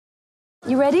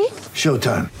You ready?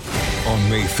 Showtime. On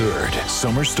May 3rd,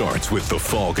 summer starts with The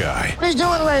Fall Guy. Let's do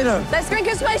it later. Let's drink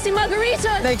a spicy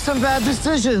margarita. Make some bad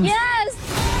decisions.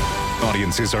 Yes!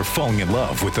 Audiences are falling in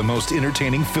love with the most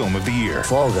entertaining film of the year.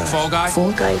 Fall Guy. Fall Guy?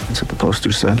 Fall guy. That's what the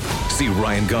poster said. See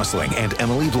Ryan Gosling and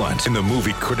Emily Blunt in the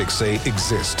movie critics say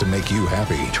exists to make you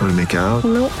happy. Trying to make it out?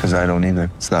 Nope. Because I don't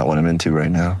either. It's not what I'm into right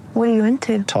now. What are you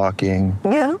into? Talking.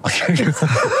 Yeah.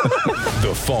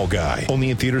 The Fall Guy.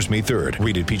 Only in theaters May 3rd.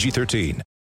 Rated PG-13.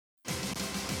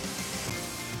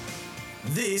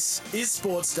 This is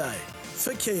Sports Day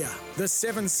for Kia. The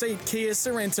 7-seat Kia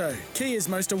Sorrento, Kia's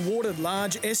most awarded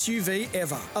large SUV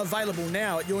ever. Available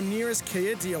now at your nearest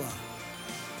Kia dealer.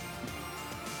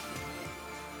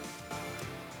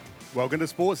 Welcome to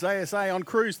Sports ASA on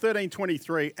Cruise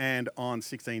 1323 and on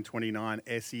 1629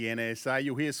 SENSA.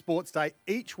 You'll hear Sports Day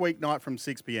each weeknight from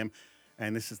 6 p.m.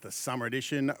 And this is the summer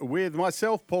edition with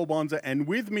myself, Paul Bonza, and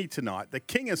with me tonight, the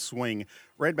king of swing,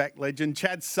 Redback legend,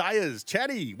 Chad Sayers.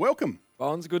 Chaddy, welcome.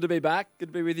 Bonds, good to be back. Good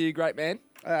to be with you, great man.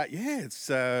 It's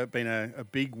been a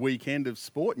big weekend of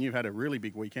sport, and you've had a really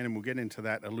big weekend, and we'll get into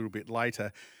that a little bit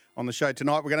later on the show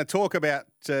tonight. We're going to talk about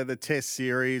the Test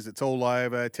series. It's all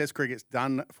over. Test cricket's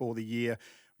done for the year.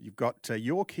 You've got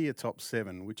your Kia Top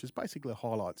 7, which is basically the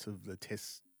highlights of the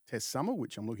Test summer,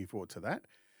 which I'm looking forward to that.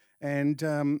 And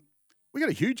we got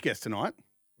a huge guest tonight.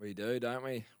 We do, don't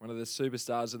we? One of the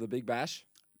superstars of the Big Bash.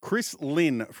 Chris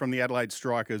Lynn from the Adelaide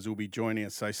Strikers will be joining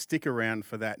us, so stick around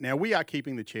for that. Now, we are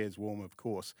keeping the chairs warm, of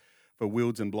course, for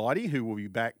Wilds and Blighty, who will be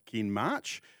back in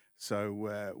March.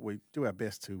 So we do our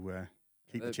best to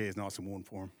keep the chairs nice and warm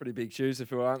for them. Pretty big shoes to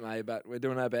fill, aren't they? But we're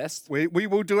doing our best. We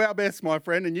will do our best, my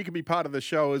friend, and you can be part of the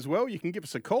show as well. You can give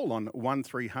us a call on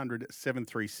 1300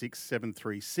 736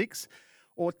 736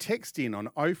 or text in on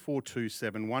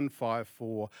 0427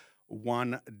 154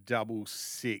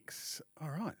 166. All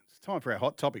right. Time for our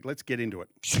hot topic. Let's get into it.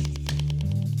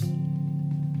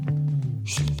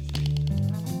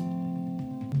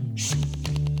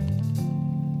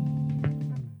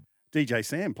 DJ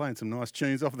Sam playing some nice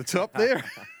tunes off the top there.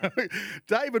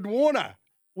 David Warner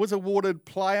was awarded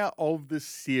Player of the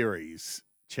Series.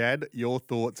 Chad, your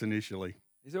thoughts initially?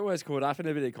 He's always caught up in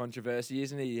a bit of controversy,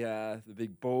 isn't he? The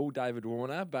big bull, David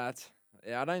Warner. But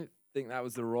yeah, I don't think that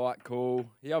was the right call.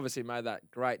 He obviously made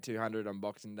that great 200 on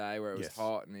Boxing Day where it was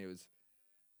hot and he was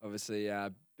obviously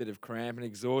a bit of cramp and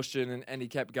exhaustion and he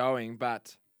kept going.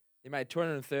 But he made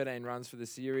 213 runs for the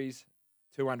series,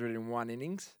 201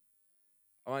 innings.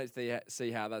 I won't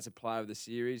see how that's a player of the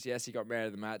series. Yes, he got man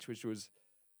of the match, which was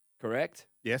correct.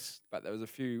 Yes. But there was a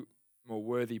few more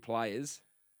worthy players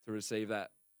to receive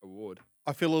that award.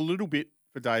 I feel a little bit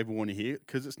for Dave Warner here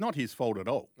because it's not his fault at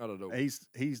all. Not at all. He's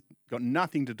got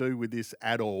nothing to do with this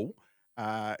at all.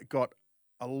 Got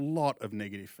a lot of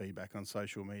negative feedback on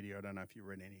social media. I don't know if you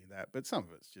read any of that, but some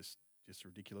of it's just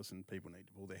ridiculous and people need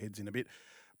to pull their heads in a bit.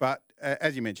 But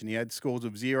as you mentioned, he had scores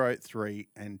of 0, 3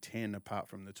 and 10 apart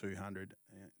from the 200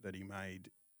 that he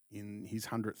made in his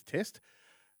 100th test.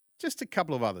 Just a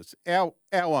couple of others. Our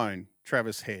own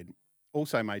Travis Head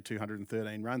also made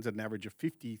 213 runs at an average of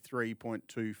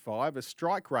 53.25, a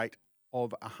strike rate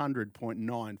of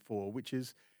 100.94, which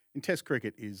is, in Test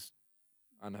cricket, is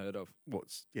unheard of.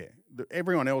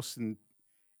 Everyone else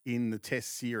in the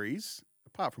Test series,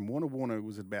 apart from Warner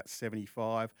was at about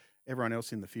 75, everyone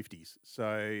else in the 50s.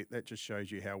 So that just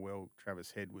shows you how well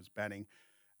Travis Head was batting.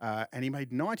 And he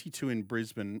made 92 in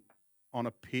Brisbane on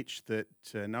a pitch that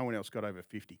no one else got over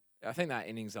 50. I think that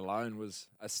innings alone was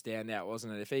a standout,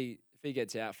 wasn't it? If he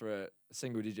gets out for a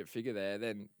single-digit figure there,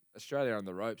 then Australia are on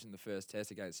the ropes in the first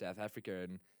test against South Africa,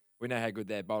 and we know how good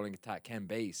their bowling attack can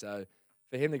be. So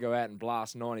for him to go out and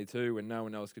blast 92 when no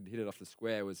one else could hit it off the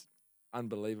square was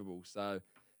unbelievable. So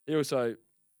he also,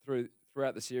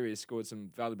 throughout the series, scored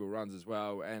some valuable runs as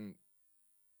well, and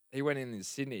he went in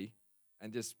Sydney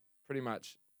and just pretty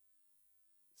much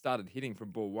started hitting from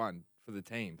ball one for the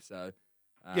team. So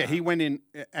he went in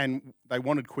and they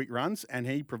wanted quick runs and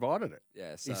he provided it.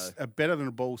 Yeah, so he's better than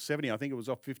a ball 70. I think it was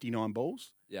off 59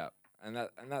 balls. Yeah, and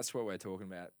that's what we're talking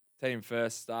about. Team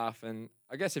first stuff, and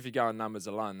I guess if you go on numbers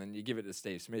alone, then you give it to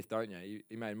Steve Smith, don't you?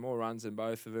 He made more runs than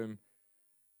both of them,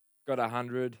 got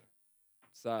 100.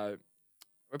 So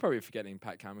we're probably forgetting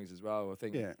Pat Cummins as well. I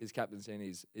think his captaincy and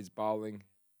his bowling.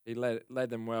 He led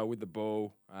them well with the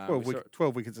ball.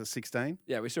 12 wickets at 16.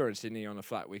 Yeah, we saw it in Sydney on a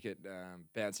flat wicket,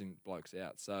 bouncing blokes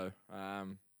out. So,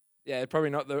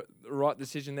 probably not the right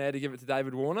decision there to give it to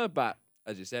David Warner, but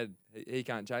as you said, he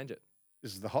can't change it.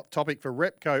 This is the hot topic for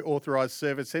Repco Authorised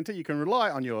Service Centre. You can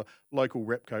rely on your local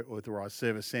Repco Authorised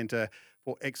Service Centre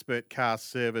for expert car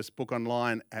service. Book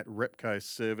online at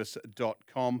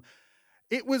repcoservice.com.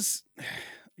 It was,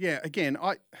 Yeah, again,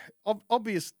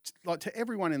 obvious, like to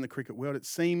everyone in the cricket world, it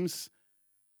seems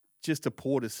just a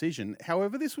poor decision.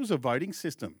 However, this was a voting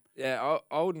system. Yeah,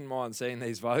 I wouldn't mind seeing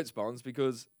these votes, Bonds,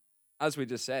 because as we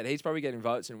just said, he's probably getting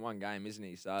votes in one game, isn't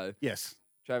he? So Yes.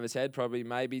 Travis Head probably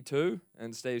maybe 2,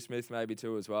 and Steve Smith maybe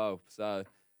 2 as well. So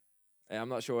yeah, I'm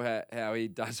not sure how he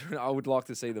does. I would like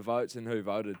to see the votes and who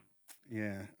voted.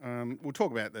 Yeah. We'll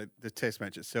talk about the test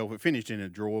match itself. It finished in a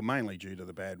draw, mainly due to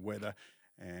the bad weather.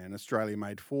 And Australia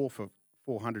made 4 for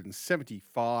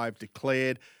 475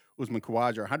 declared. Usman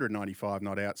Khawaja, 195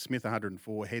 not out. Smith,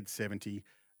 104. Head, 70.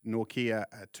 Nortje,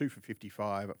 2 for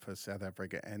 55 for South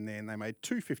Africa. And then they made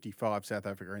 255 South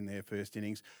Africa in their first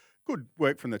innings. Good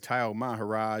work from the tail.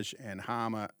 Maharaj and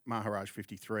Harmer. Maharaj,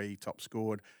 53, top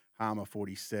scored. Harmer,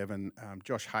 47.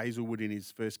 Josh Hazlewood in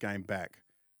his first game back.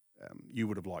 You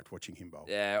would have liked watching him bowl.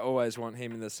 Yeah, always want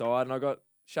him in the side. And I got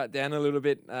shut down a little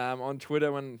bit on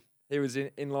Twitter when he was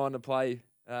in line to play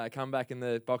comeback in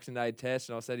the Boxing Day test.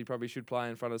 And I said he probably should play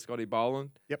in front of Scotty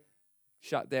Boland. Yep.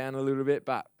 Shut down a little bit,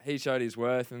 but he showed his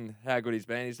worth and how good he's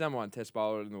been. He's number 1 test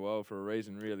bowler in the world for a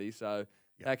reason, really. So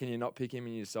how can you not pick him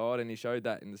in your side? And he showed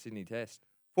that in the Sydney test.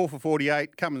 4 for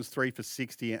 48. Cummins, 3 for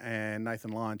 60. And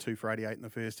Nathan Lyon, 2 for 88 in the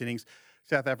first innings.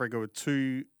 South Africa were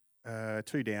two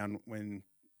down when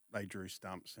they drew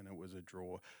stumps and it was a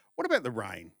draw. What about the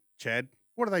rain, Chad?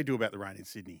 What do they do about the rain in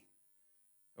Sydney?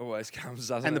 Always comes,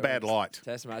 doesn't And it? the bad light.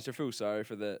 Test match. I feel sorry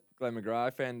for the Glenn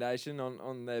McGrath Foundation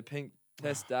on their pink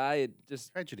test day. It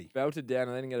just Tragedy. belted down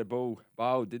and they didn't get a ball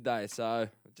bowled, did they? So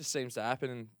it just seems to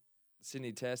happen in the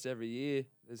Sydney test every year.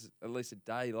 There's at least a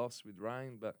day lost with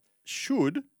rain. But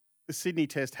Should the Sydney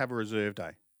test have a reserve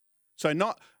day? So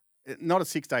not a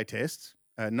 6-day test,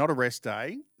 not a rest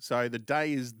day. So the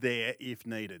day is there if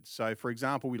needed. So, for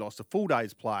example, we lost a full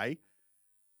day's play.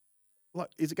 Like,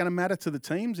 is it going to matter to the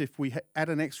teams if we add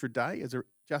an extra day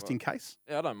in case?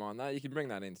 yeah, I don't mind that. You can bring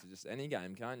that into just any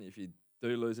game, can't you? If you do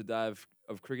lose a day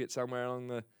of cricket somewhere along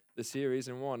the series,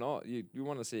 and why not? You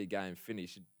want to see a game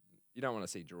finish. You don't want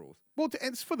to see draws. Well,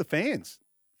 it's for the fans.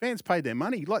 Fans paid their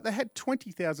money. Like, they had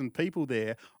 20,000 people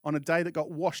there on a day that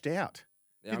got washed out.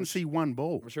 Yeah, Didn't see one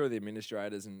ball. I'm sure the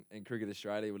administrators and Cricket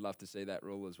Australia would love to see that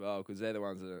rule as well, because they're the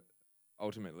ones that are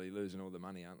ultimately losing all the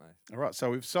money, aren't they? All right, so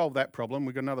we've solved that problem.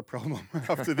 We've got another problem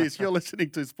after this. You're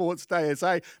listening to Sports Day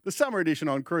SA, the summer edition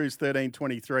on Cruise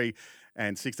 1323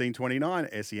 and 1629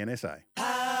 SENSA.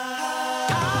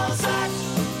 How's that?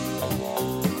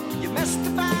 You messed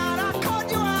about, I caught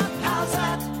you out. How's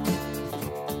that?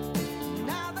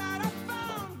 Now that I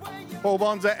found where you Paul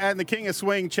Bonza and the King of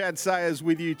Swing, Chad Sayers,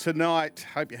 with you tonight.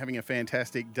 Hope you're having a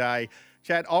fantastic day.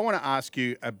 Chad, I want to ask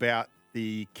you about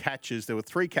the catches. There were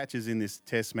 3 catches in this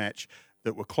test match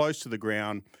that were close to the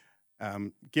ground,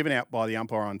 given out by the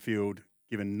umpire on field,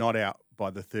 given not out by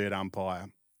the third umpire.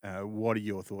 What are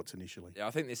your thoughts initially? Yeah,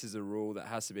 I think this is a rule that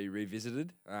has to be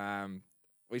revisited.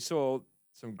 We saw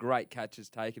some great catches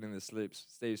taken in the slips,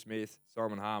 Steve Smith,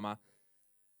 Simon Harmer,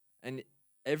 and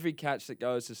every catch that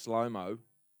goes to slow-mo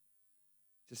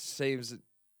just seems that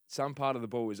some part of the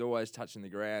ball is always touching the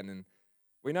ground, and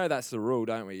we know that's the rule,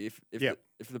 don't we?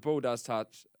 If the ball does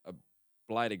touch a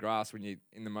blade of grass when you're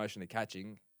in the motion of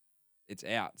catching, it's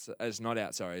out. So, it's not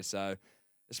out, sorry. So,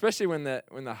 especially when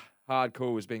the hard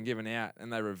call has been given out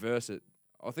and they reverse it,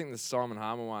 I think the Simon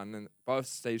Harmer one, and both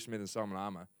Steve Smith and Simon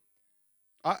Harmer,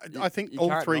 I think you all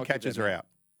can't 3 knock it catches down. are out.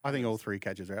 I think all 3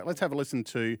 catches are out. Let's have a listen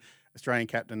to Australian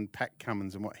captain Pat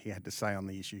Cummins and what he had to say on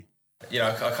the issue. You know,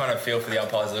 I kind of feel for the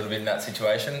umpires a little bit in that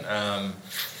situation. I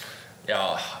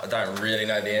don't really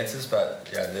know the answers, but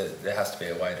there has to be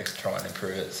a way to try and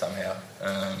improve it somehow.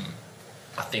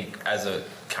 I think as it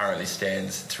currently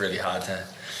stands, it's really hard to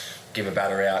give a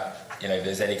batter out. You know, if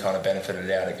there's any kind of benefit of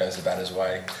doubt, it goes the batter's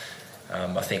way.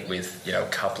 I think with, a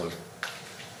couple of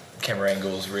camera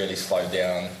angles really slowed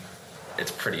down, it's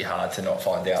pretty hard to not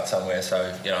find out somewhere.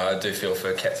 So, I do feel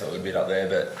for Cats a little bit up there,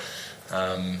 but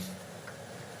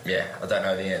I don't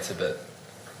know the answer, but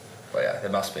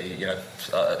there must be,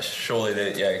 surely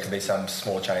there can be some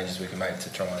small changes we can make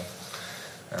to try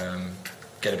and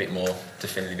get a bit more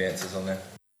definitive answers on there.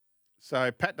 So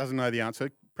Pat doesn't know the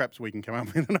answer. Perhaps we can come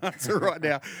up with an answer right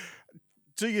now.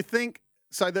 Do you think,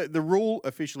 so the rule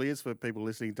officially is, for people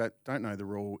listening don't know the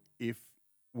rule, if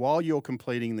while you're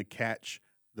completing the catch,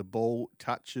 the ball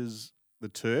touches the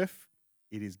turf,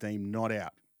 it is deemed not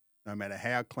out. No matter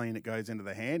how clean it goes into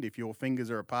the hand, if your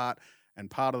fingers are apart and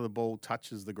part of the ball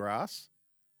touches the grass,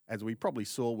 as we probably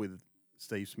saw with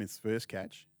Steve Smith's first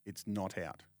catch, it's not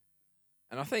out.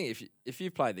 And I think if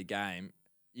you've played the game,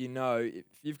 if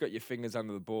you've got your fingers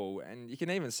under the ball, and you can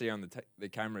even see on the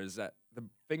cameras that the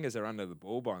fingers are under the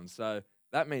ball bond. So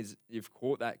that means you've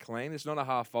caught that clean. It's not a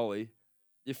half volley.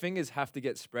 Your fingers have to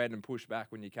get spread and pushed back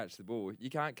when you catch the ball. You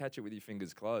can't catch it with your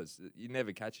fingers closed. You're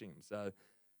never catching them. So,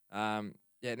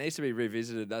 it needs to be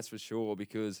revisited, that's for sure,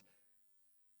 because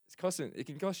it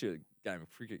can cost you a game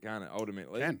of cricket, can't it,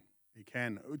 ultimately? It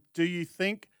can. Do you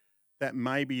think that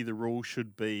maybe the rule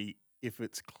should be if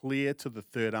it's clear to the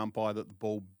third umpire that the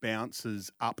ball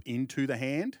bounces up into the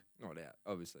hand? Not out,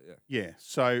 obviously, yeah. Yeah.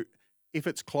 So if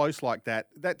it's close like that,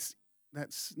 that's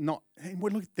not.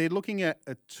 And they're looking at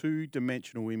a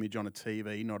 2-dimensional image on a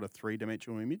TV, not a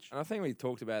 3-dimensional image. And I think we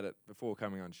talked about it before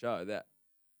coming on show, that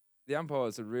the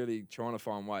umpires are really trying to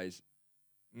find ways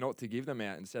not to give them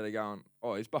out instead of going,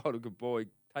 oh, he's bowled a good ball,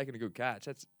 taking a good catch.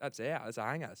 That's out. That's a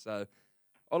hanger. So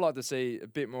I'd like to see a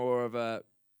bit more of a,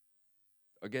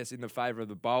 I guess, in the favour of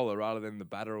the bowler rather than the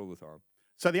batter all the time.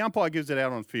 So the umpire gives it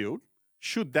out on field.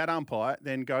 Should that umpire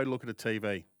then go look at a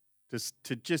TV just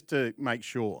to make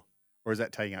sure, or is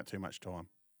that taking out too much time?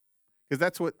 Because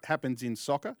that's what happens in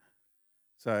soccer.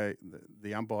 So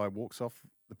the umpire walks off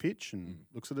the pitch and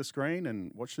looks at the screen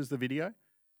and watches the video,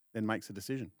 then makes a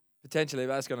decision. Potentially,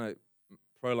 that's going to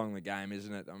prolong the game,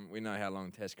 isn't it? We know how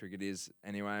long Test cricket is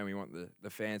anyway, and we want the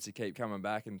fans to keep coming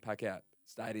back and pack out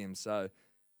stadiums. So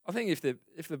I think if the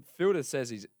fielder says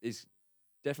he's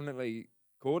definitely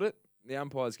caught it, the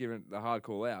umpire's given the hard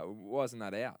call out. Why isn't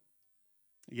that out?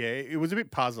 Yeah, it was a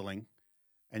bit puzzling,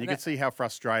 and you could see how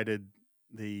frustrated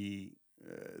the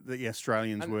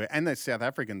Australians were and the South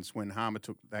Africans when Harmer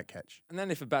took that catch. And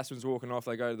then if a batsman's walking off,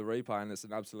 they go to the replay and it's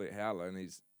an absolute howler, and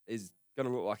he's going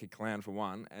to look like a clown for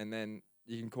one, and then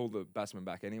you can call the batsman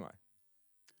back anyway.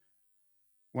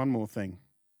 One more thing.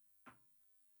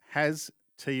 Has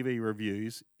TV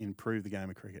reviews improved the game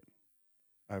of cricket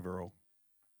overall?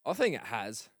 I think it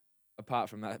has, apart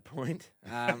from that point.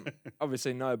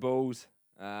 Obviously, no balls.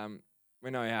 We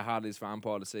know how hard it is for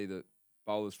umpire to see the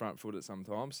bowler's front foot at some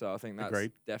time, so I think that's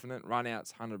definite.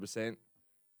 Run-outs, 100%.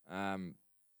 So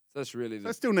that's really...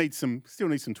 That still needs some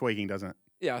tweaking, doesn't it?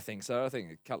 Yeah, I think so. I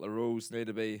think a couple of rules need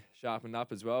to be sharpened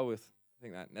up as well with, I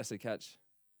think, that Nessa catch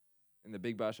in the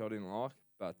Big Bash I didn't like,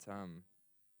 but...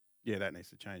 Yeah, that needs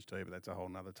to change too, but that's a whole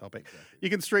nother topic. Exactly. You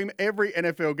can stream every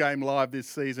NFL game live this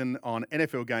season on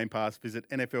NFL Game Pass. Visit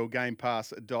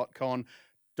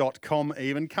nflgamepass.com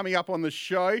even. Coming up on the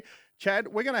show, Chad,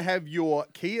 we're going to have your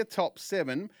Kia Top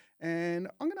 7, and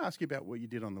I'm going to ask you about what you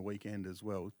did on the weekend as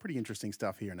well. Pretty interesting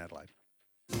stuff here in Adelaide.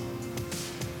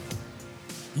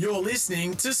 You're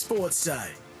listening to Sports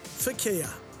Day for Kia.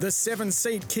 The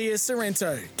 7-seat Kia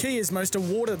Sorrento, Kia's most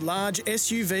awarded large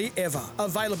SUV ever.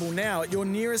 Available now at your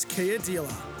nearest Kia dealer.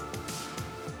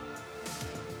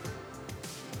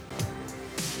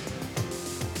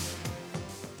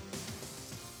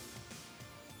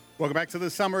 Welcome back to the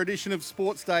summer edition of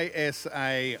Sports Day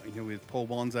SA. Here with Paul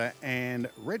Bonza and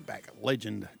Redback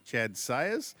legend Chad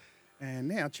Sayers. And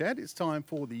now, Chad, it's time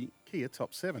for the Kia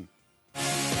Top 7.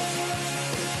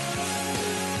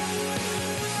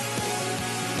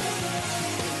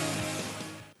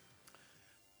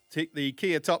 The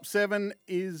Kia Top 7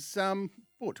 is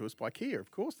brought to us by Kia,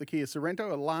 of course. The Kia Sorrento,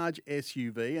 a large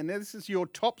SUV. And this is your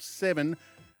top 7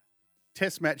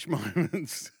 test match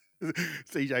moments.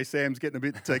 CJ Sam's getting a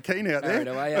bit keen out there. Carried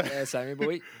away out there, Sammy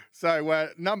boy. So,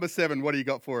 number 7, what do you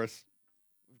got for us?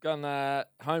 We've got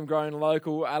homegrown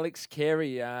local Alex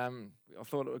Carey. I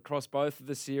thought it would cross both of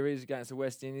the series against the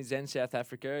West Indies and South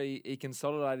Africa. He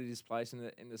consolidated his place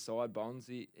in the side bonds.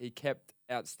 He kept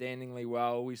outstandingly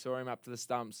well. We saw him up to the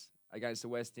stumps against the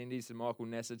West Indies and Michael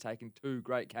Nessa taking 2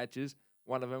 great catches.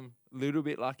 One of them a little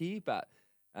bit lucky, but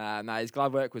his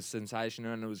glove work was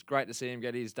sensational, and it was great to see him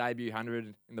get his debut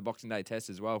 100 in the Boxing Day Test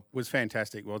as well. It was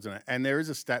fantastic, wasn't it? And there is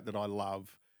a stat that I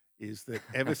love, is that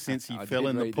ever since he fell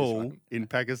in the pool in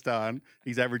Pakistan,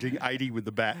 he's averaging 80 with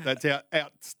the bat. That's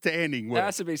outstanding work. There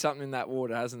has to be something in that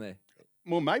water, hasn't there?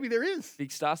 Well, maybe there is. If he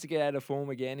starts to get out of form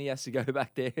again, he has to go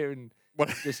back there and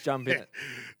just jump in it.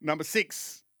 Number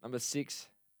 6. Number 6,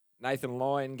 Nathan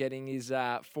Lyon getting his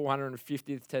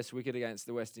 450th Test wicket against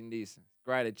the West Indies.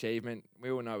 Great achievement.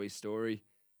 We all know his story.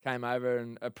 Came over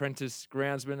and apprentice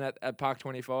groundsman at Park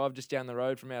 25, just down the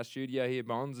road from our studio here,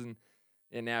 Bonds, and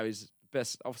now he's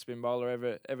best off-spin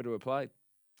bowler ever to have played.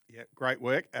 Yeah, great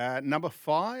work. Number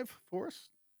 5 for us?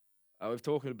 We've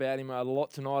talked about him a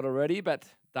lot tonight already, but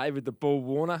David the Bull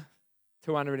Warner,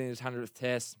 200 in his 100th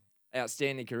Test.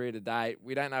 Outstanding career to date.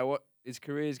 We don't know what his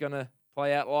career is going to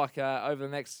play out like over the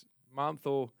next month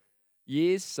or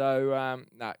years. So,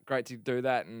 great to do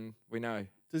that, and we know.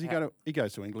 Does he he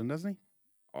goes to England, doesn't he?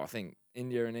 I think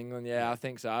India and England, yeah, I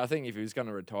think so. I think if he was going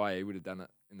to retire, he would have done it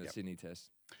in the Sydney Test.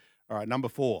 All right, number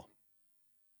 4.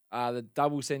 The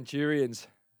double Centurions.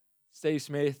 Steve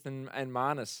Smith and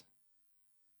Marnus.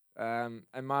 And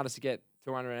Marnus to get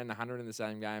 200 and 100 in the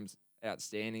same game's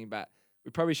outstanding, but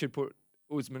we probably should put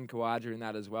Usman Khawaja in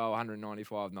that as well,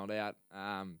 195 not out.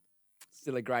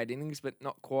 Still a great innings, but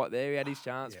not quite there. He had his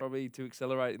chance probably to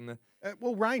accelerate in the...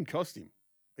 well, rain cost him.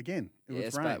 Again, it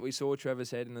was rain. But we saw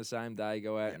Travis Head in the same day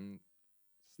go out and...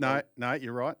 No,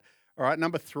 you're right. All right,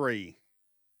 number 3.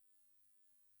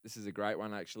 This is a great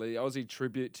one, actually. Aussie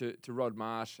tribute to Rod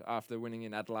Marsh after winning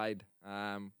in Adelaide.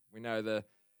 We know the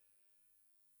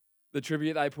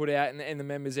tribute they put out in the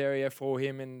members area for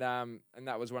him, and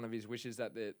that was one of his wishes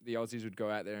that the Aussies would go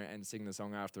out there and sing the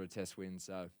song after a Test win.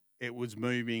 So it was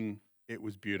moving. It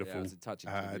was beautiful. It was a touching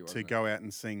tribute, to go out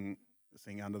and sing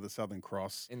under the Southern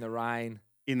Cross in the rain.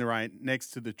 In the rain,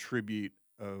 next to the tribute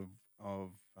of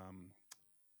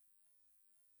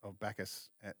Bacchus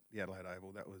at the Adelaide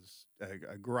Oval. That was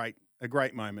a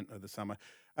great moment of the summer.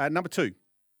 Number 2.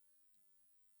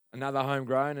 Another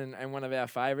homegrown and one of our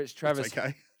favourites, Travis.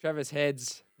 Okay. Travis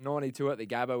Head's 92 at the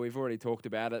Gabba. We've already talked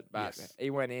about it, but he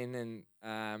went in and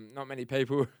not many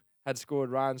people had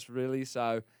scored runs really.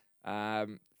 So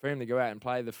for him to go out and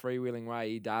play the freewheeling way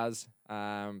he does,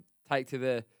 take to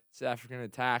the South African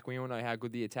attack. We all know how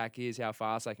good the attack is, how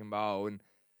fast they can bowl, and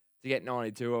to get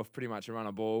 92 off pretty much a run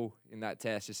of ball in that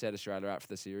test just set Australia up for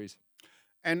the series.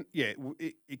 And,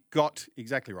 it got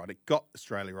exactly right. It got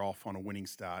Australia off on a winning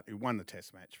start. It won the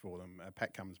test match for them.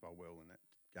 Pat Cummins bowled well in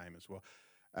that game as well.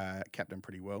 Captained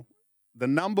pretty well. The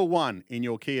number 1 in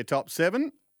your Kia top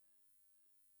 7?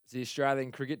 It's the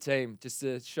Australian cricket team, just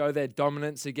to show their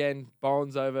dominance again.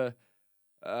 Bowls over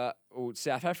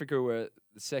South Africa were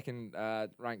the second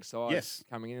ranked side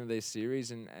coming into this series,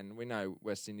 and we know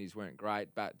West Indies weren't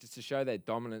great, but just to show their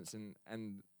dominance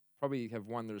and probably have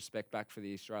won the respect back for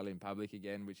the Australian public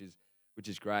again, which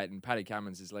is great. And Paddy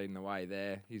Cummins is leading the way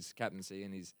there. His captaincy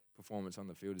and his performance on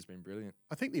the field has been brilliant.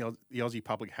 I think the Aussie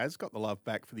public has got the love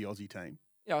back for the Aussie team.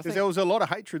 Yeah, because there was a lot of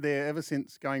hatred there ever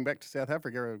since going back to South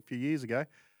Africa a few years ago.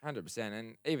 100%,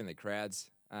 and even the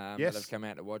crowds that have come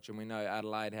out to watch. And we know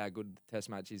Adelaide, how good the test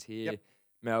match is here. Yep.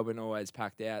 Melbourne always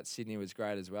packed out. Sydney was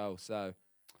great as well. So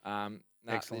the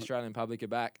Australian public are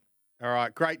back. All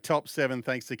right, great top 7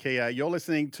 thanks to Kia. You're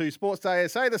listening to Sports Day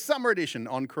SA, the summer edition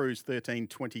on Cruise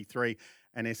 1323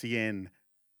 and SEN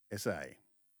SA.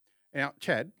 Now,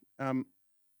 Chad,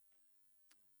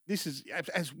 this is,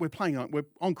 as we're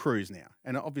on Cruise now,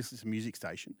 and obviously it's a music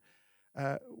station.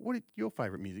 What is your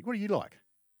favourite music? What do you like?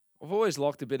 I've always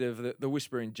liked a bit of the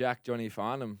Whispering Jack, Johnny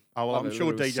Farnham. Oh, well, I'm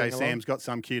sure DJ Sam's got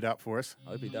some queued up for us.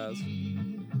 I hope he does.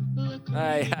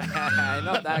 Hey,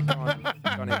 not that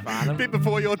Johnny Farnham. Bit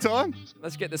before your time.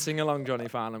 Let's get the sing-along Johnny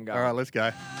Farnham going. All right, let's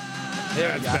go.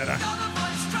 Here we go. Better.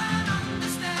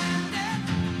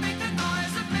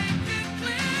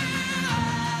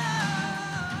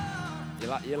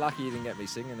 You're lucky you didn't get me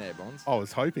singing there, Bonds. I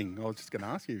was hoping. I was just going to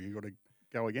ask you. You got to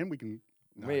go again? We can...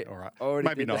 No, all right.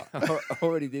 Maybe not. I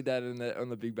already did that on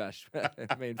the Big Bash,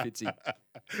 me and Fitzy.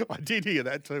 I did hear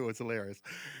that too. It's hilarious.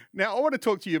 Now, I want to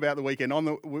talk to you about the weekend.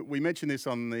 We mentioned this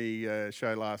on the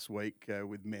show last week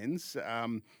with men's.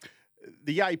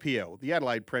 The APL, the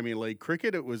Adelaide Premier League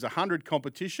Cricket, it was a 100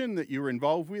 competition that you were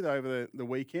involved with over the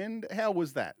weekend. How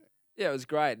was that? Yeah, it was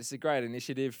great. It's a great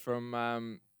initiative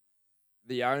from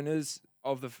the owners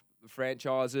of the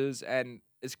franchises, and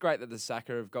it's great that the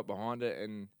SACA have got behind it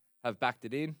and have backed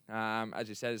it in. As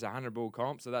you said, it's a 100-ball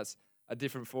comp, so that's a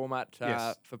different format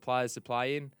for players to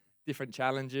play in, different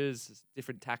challenges,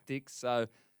 different tactics. So,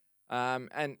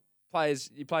 and players,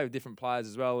 you play with different players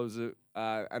as well. It was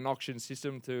an auction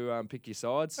system to pick your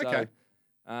sides. So, okay.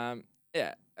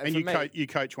 Yeah. And you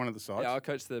coach one of the sides? Yeah, I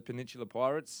coach the Peninsula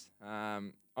Pirates,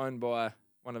 owned by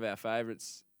one of our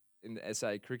favourites in the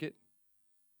SA cricket,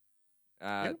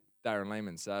 Darren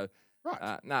Lehman. So,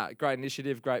 right. Great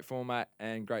initiative, great format,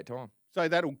 and great time. So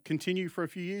that'll continue for a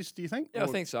few years, do you think? Yeah, I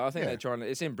think so. I think they're trying to.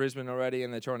 It's in Brisbane already,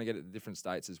 and they're trying to get it to different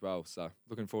states as well. So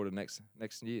looking forward to next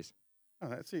years. Oh,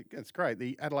 that's it. That's great.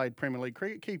 The Adelaide Premier League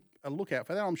Cricket, keep a lookout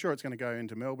for that. I'm sure it's going to go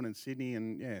into Melbourne and Sydney,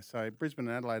 and so Brisbane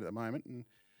and Adelaide at the moment, and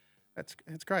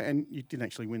that's great. And you didn't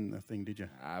actually win the thing, did you?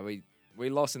 We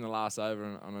lost in the last over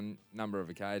on a number of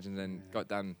occasions, and got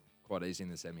done quite easy in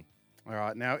the semi. All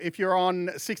right. Now, if you're on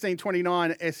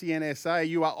 1629 SENSA,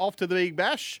 you are off to the Big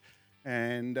Bash.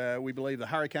 And we believe the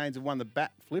Hurricanes have won the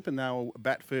bat flip, and they'll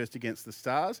bat first against the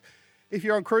Stars. If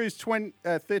you're on Cruise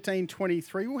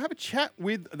 1323, we'll have a chat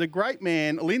with the great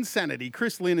man, Lynn Sanity.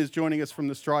 Chris Lynn is joining us from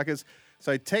the Strikers.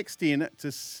 So text in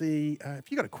to see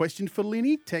if you've got a question for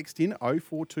Linny. Text in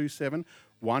 0427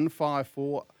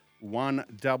 154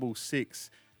 166.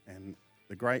 And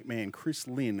the great man Chris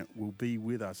Lynn will be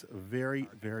with us very,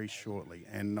 very shortly.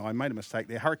 And I made a mistake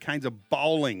there. Hurricanes are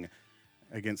bowling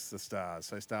against the Stars,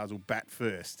 so Stars will bat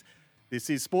first. This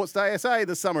is Sports Day SA,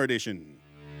 the summer edition.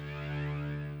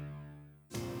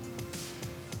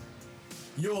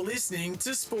 You're listening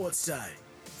to Sports Day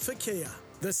for Kia.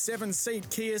 The 7-seat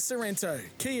Kia Sorrento,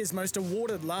 Kia's most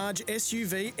awarded large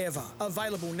SUV ever.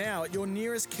 Available now at your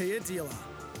nearest Kia dealer.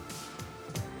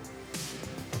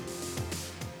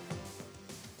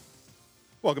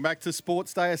 Welcome back to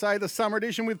Sports Day SA, the summer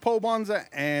edition with Paul Bonza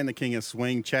and the King of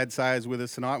Swing. Chad Sayers with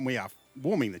us tonight, and we are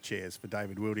warming the chairs for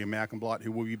David Wildy and Malcolm Blight,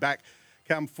 who will be back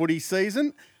come footy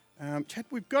season. Chad,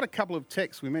 we've got a couple of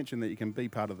texts. We mentioned that you can be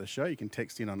part of the show. You can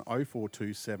text in on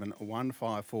 0427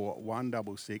 154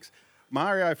 166.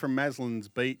 Mario from Maslin's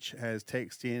Beach has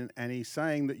texted in, and he's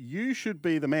saying that you should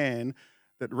be the man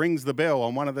that rings the bell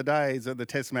on one of the days at the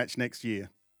Test match next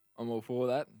year. I'm all for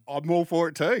that. I'm all for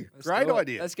it too. Great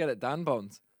idea. Let's get it done,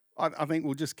 Bonds. I think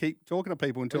we'll just keep talking to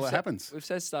people until it happens. We've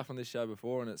said stuff on this show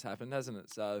before, and it's happened, hasn't it?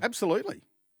 So Absolutely.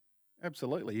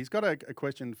 He's got a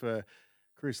question for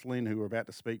Chris Lynn, who we're about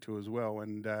to speak to as well.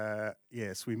 And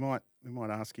yes, we might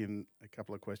ask him a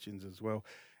couple of questions as well.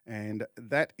 And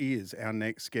that is our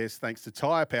next guest. Thanks to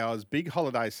Tyre Power's big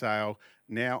holiday sale,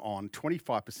 now on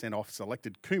 25% off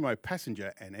selected Kumho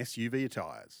passenger and SUV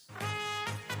tyres.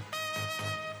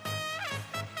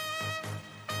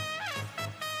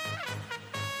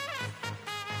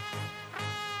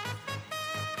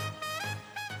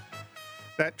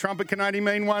 That trumpet can only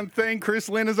mean one thing. Chris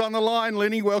Lynn is on the line.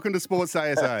 Lenny, welcome to Sports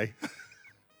ASA.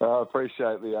 I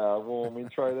appreciate the warm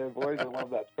intro there, boys. I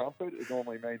love that trumpet. It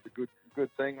normally means a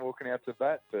good thing walking out to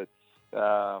bat. But,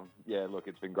 yeah, look,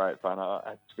 it's been great fun.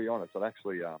 To be honest, I'd hate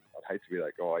to be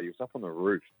that guy. He was up on the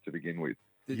roof to begin with.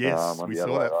 Yes, we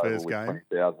saw that first game.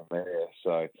 20,000 there.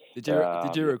 So,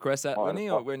 did you request that, Lenny,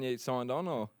 or when you signed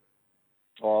on?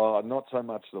 Or not so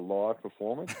much the live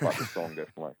performance, but the song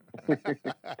definitely.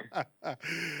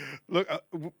 Look,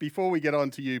 before we get on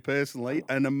to you personally,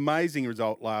 an amazing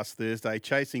result last Thursday,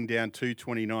 chasing down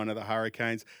 229 of the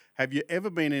Hurricanes. Have you ever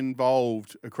been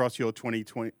involved across your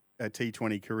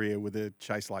T20 career with a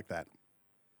chase like that?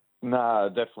 No,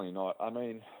 definitely not. I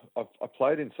mean, I've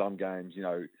played in some games, you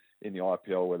know, in the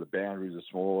IPL where the boundaries are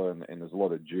smaller and there's a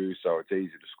lot of juice, so it's easy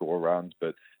to score runs.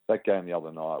 But that game the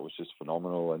other night was just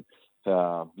phenomenal. And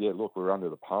yeah, look, we were under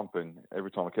the pump, and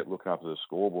every time I kept looking up at the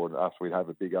scoreboard after we'd have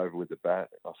a big over with the bat,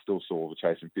 I still saw we were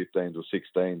chasing 15s or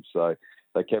 16s. So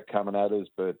they kept coming at us,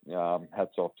 but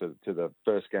hats off to the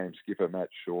first game skipper, Matt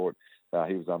Short.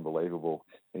 He was unbelievable.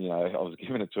 And, you know, I was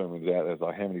giving it to him without, I was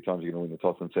like, how many times are you going to win the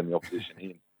toss and send the opposition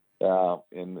in?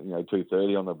 And, you know,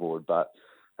 230 on the board. But,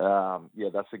 yeah,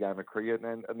 that's the game of cricket.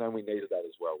 And then we needed that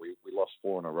as well. We lost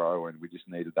 4 in a row, and we just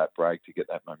needed that break to get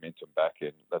that momentum back.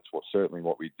 And that's certainly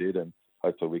what we did. And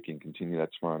hopefully we can continue that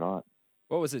tomorrow night.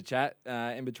 what was the chat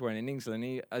in between innings,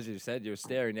 Lenny? As you said, you were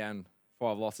staring down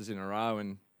 5 losses in a row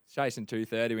and chasing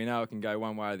 230. We know it can go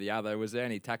one way or the other. Was there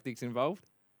any tactics involved?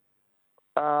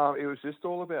 It was just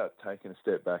all about taking a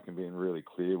step back and being really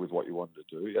clear with what you wanted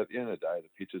to do. At the end of the day, the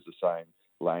pitch is the same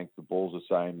length, the ball's the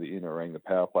same, the inner ring, the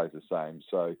power play's the same.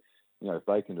 So, you know, if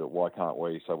they can do it, why can't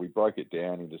we? So we broke it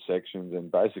down into sections, and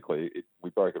basically we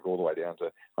broke it all the way down to,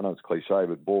 I know it's cliche,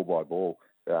 but ball by ball.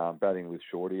 Batting with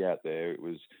Shorty out there, it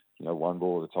was, you know, 1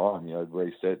 ball at a time. You know,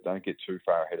 reset, don't get too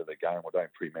far ahead of the game or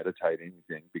don't premeditate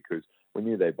anything, because we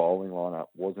knew their bowling lineup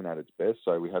wasn't at its best.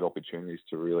 So we had opportunities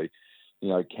to really, you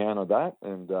know, counter that.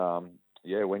 And,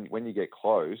 yeah, when you get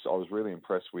close, I was really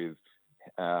impressed with,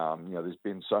 you know, there's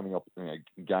been so many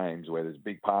games where there's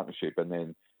big partnership and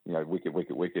then, you know,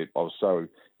 wicket. I was so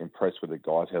impressed with the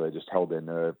guys, how they just held their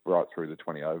nerve right through the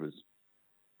 20 overs.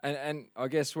 And I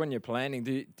guess when you're planning,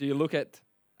 do you look at,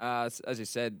 as you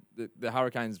said, the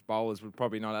Hurricanes bowlers would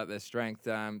probably not at their strength.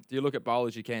 Do you look at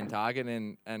bowlers you can target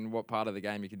and what part of the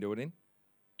game you can do it in?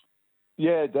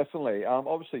 Yeah, definitely.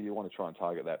 Obviously, you want to try and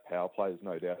target that power play. There's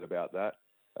no doubt about that.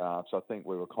 So I think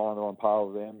we were kind of on par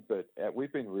with them. But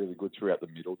we've been really good throughout the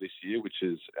middle this year, which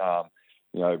is,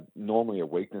 you know, normally a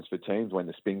weakness for teams when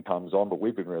the spin comes on. But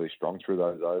we've been really strong through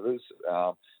those overs.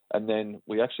 And then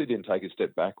we actually didn't take a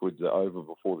step backwards over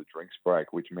before the drinks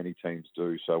break, which many teams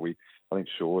do. So I think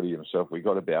Shorty himself, we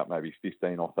got about maybe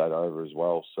 15 off that over as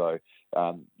well. So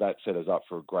that set us up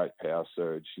for a great power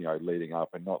surge, you know, leading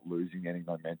up and not losing any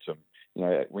momentum. You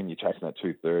know, when you're chasing that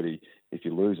 230, if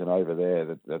you lose an over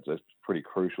there, that's pretty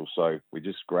crucial. So we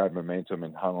just grabbed momentum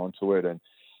and hung on to it. And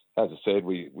as I said,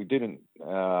 we didn't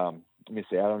miss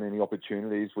out on any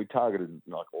opportunities. We targeted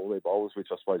like all their bowlers, which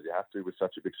I suppose you have to with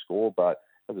such a big score. But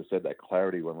as I said, that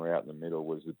clarity when we're out in the middle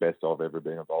was the best I've ever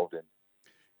been involved in.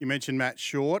 You mentioned Matt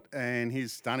Short and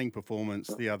his stunning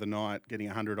performance the other night, getting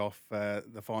 100 off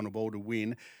the final ball to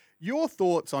win. Your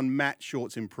thoughts on Matt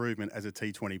Short's improvement as a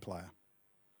T20 player?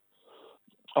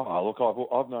 Oh, look,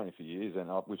 I've known him for years, and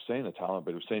we've seen the talent,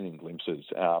 but we've seen in glimpses.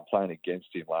 Playing against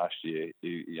him last year,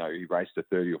 he raced a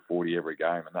 30 or 40 every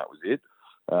game, and that was it.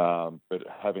 But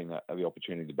having the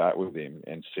opportunity to bat with him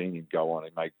and seeing him go on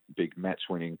and make big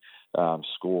match-winning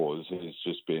scores has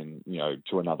just been,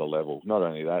 to another level. Not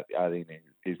only that, adding in,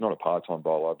 he's not a part-time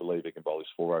bowler. I believe he can bowl his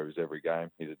 4 overs every game.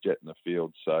 He's a jet in the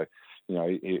field, so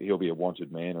he'll be a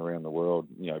wanted man around the world.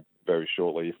 Very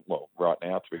shortly. Well, right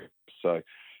now, to be so.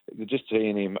 Just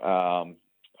seeing him, I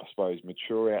suppose,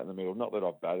 mature out in the middle. Not that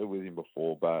I've batted with him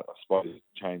before, but I suppose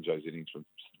change those innings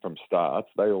from starts.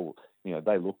 They all,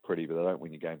 they look pretty, but they don't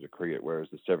win your games of cricket. Whereas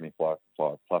the 75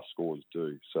 plus scores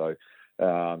do. So,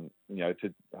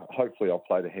 hopefully, I've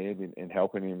played a hand in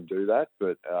helping him do that.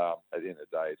 But at the end of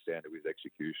the day, it's down to his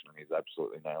execution, and he's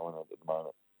absolutely nailing it at the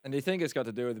moment. And do you think it's got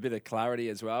to do with a bit of clarity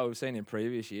as well? We've seen in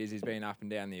previous years he's been up and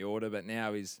down the order, but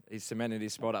now he's cemented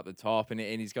his spot up the top, and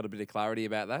he's got a bit of clarity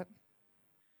about that?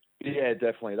 Yeah,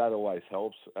 definitely. That always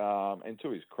helps. And to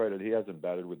his credit, he hasn't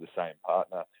batted with the same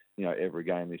partner, every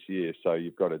game this year. So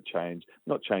you've got to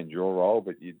not change your role,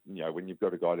 but when you've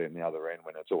got a guy down the other end,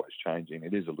 when it's always changing,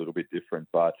 it is a little bit different.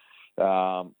 But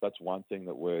that's one thing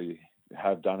that we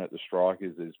have done at the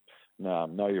Strikers is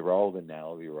know your role, then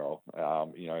nail your role.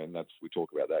 And we talk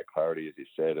about that clarity, as you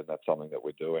said, and that's something that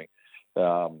we're doing.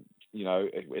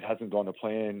 It hasn't gone to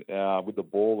plan with the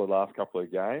ball the last couple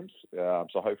of games, so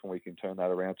hopefully we can turn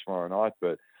that around tomorrow night.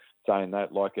 But saying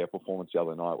that, like our performance the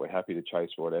other night, we're happy to chase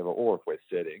whatever, or if we're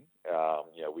setting,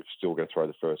 we've still got to throw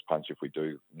the first punch if we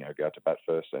do, go to bat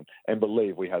first, and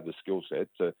believe we have the skill set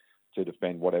to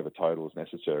defend whatever total is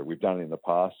necessary. We've done it in the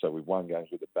past, so we've won games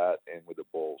with the bat and with the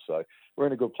ball. So we're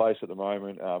in a good place at the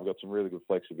moment. We've got some really good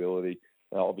flexibility.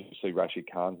 Obviously, Rashid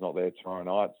Khan's not there tomorrow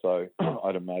night, so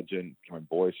I'd imagine Cameron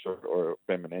Boyce or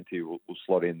Ben Menenti will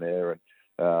slot in there.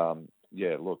 And,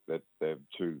 they're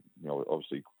two,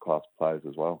 obviously class players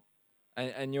as well.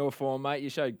 And your form, mate, you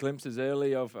showed glimpses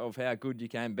early of how good you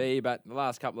can be, but the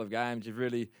last couple of games you've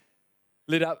really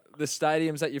lit up the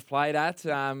stadiums that you've played at.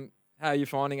 How are you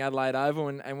finding Adelaide Oval,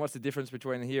 and what's the difference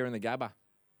between here and the Gabba?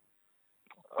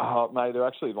 Mate, they're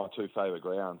actually my two favourite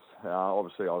grounds.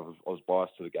 Obviously, I was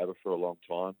biased to the Gabba for a long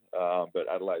time, but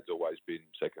Adelaide's always been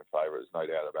second favourite. There's no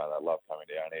doubt about that. I love coming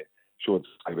down here. Short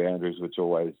boundaries, which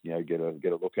always get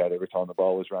a look at every time the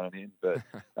bowler's running in. But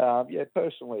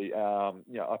personally,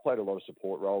 I played a lot of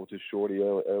support role to Shorty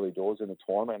early doors in the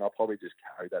tournament, and I probably just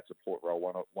carried that support role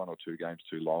one or two games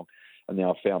too long. And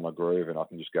now I've found my groove, and I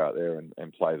can just go out there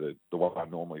and play the way I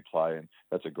normally play, and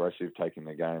that's aggressive, taking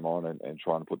the game on and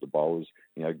trying to put the bowlers,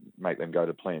 make them go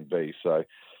to plan B. So,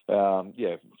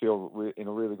 feel in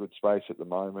a really good space at the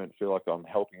moment. Feel like I'm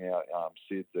helping out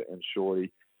Sid and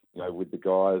Shorty, with the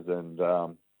guys, and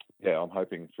I'm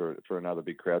hoping for another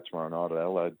big crowd tomorrow night at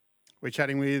Adelaide. We're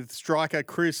chatting with striker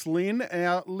Chris Lynn.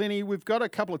 Now, Lenny, we've got a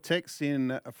couple of texts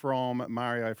in from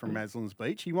Mario from Maslins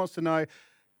Beach. He wants to know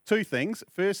two things.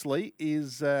 Firstly,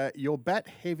 is your bat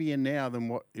heavier now than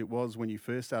what it was when you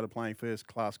first started playing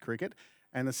first-class cricket?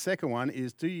 And the second one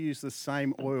is, do you use the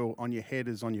same oil on your head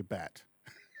as on your bat?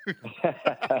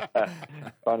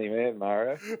 Funny man,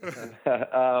 Mario.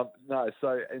 No,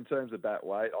 so in terms of bat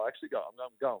weight, I'm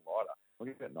going lighter. I'm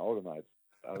getting older, mate.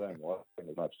 I don't like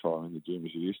spending as much time in the gym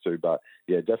as you used to, but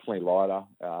yeah, definitely lighter.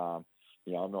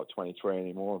 I'm not 23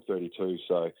 anymore. I'm 32,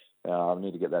 so I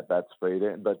need to get that bat speed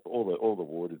in. But all the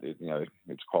wood,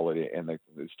 it's quality, and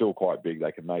it's still quite big.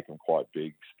 They can make them quite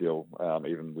big still,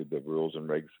 even with the rules and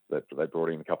regs that they brought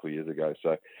in a couple of years ago.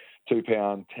 So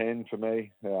 £2.10 for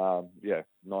me.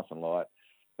 Nice and light,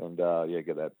 and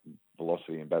get that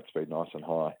velocity and bat speed nice and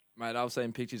high. Mate, I've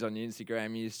seen pictures on your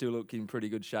Instagram. You still look in pretty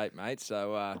good shape, mate.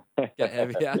 So get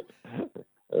heavier.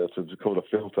 It's called a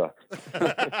filter.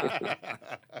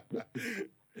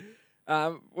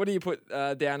 What do you put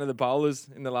down to the bowlers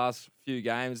in the last few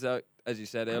games? As you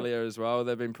said earlier as well,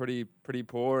 they've been pretty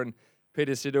poor, and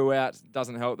Peter Siddle out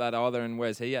doesn't help that either. And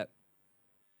where's he at?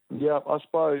 Yeah, I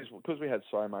suppose because we had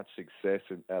so much success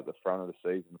at the front of the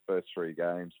season, the first 3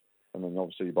 games, and then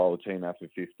obviously you bowl a team after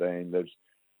 15. There's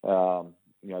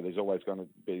always going to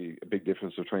be a big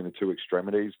difference between the two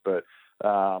extremities, but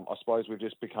I suppose we've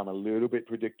just become a little bit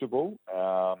predictable,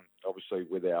 obviously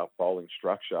with our bowling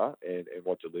structure and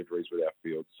what deliveries with our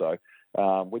field. So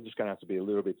we're just going to have to be a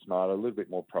little bit smarter, a little bit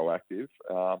more proactive.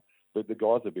 But the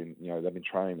guys have been, they've been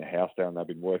training the house down. They've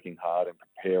been working hard and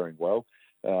preparing well.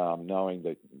 knowing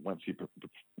that once you've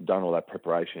done all that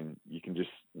preparation,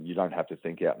 you don't have to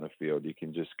think out in the field. You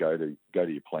can just go to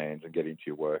your plans and get into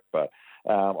your work. But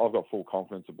I've got full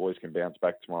confidence the boys can bounce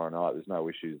back tomorrow night. There's no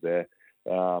issues there.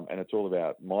 And it's all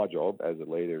about my job as a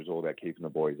leader is all about keeping the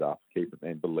boys up, keeping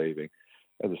them believing.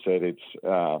 As I said,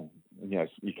 it's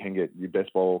you can get your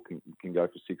best ball can go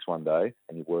for 6 one day,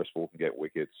 and your worst ball can get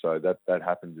wickets. So that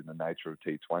happens in the nature of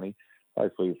T20.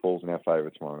 Hopefully, it falls in our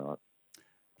favour tomorrow night.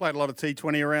 Played a lot of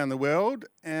T20 around the world.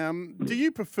 Do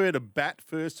you prefer to bat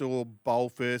first or bowl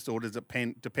first, or does it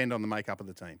depend on the makeup of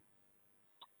the team?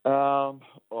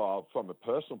 Well, from a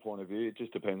personal point of view, it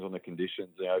just depends on the conditions.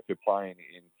 If you're playing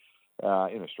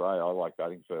in Australia, I like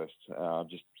batting first,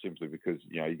 just simply because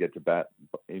you get to bat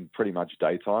in pretty much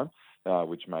daytime,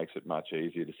 which makes it much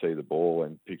easier to see the ball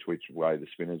and pick which way the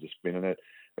spinners are spinning it.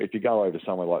 If you go over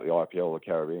somewhere like the IPL or the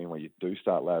Caribbean, where you do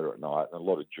start later at night and a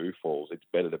lot of dew falls, it's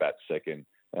better to bat second,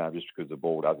 just because the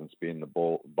ball doesn't spin.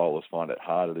 The bowlers find it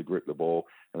harder to grip the ball,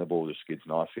 and the ball just skids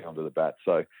nicely onto the bat.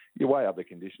 So you weigh up the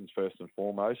conditions first and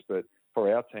foremost. But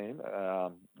for our team,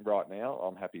 right now,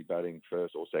 I'm happy batting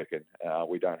first or second.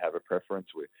 We don't have a preference.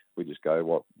 We just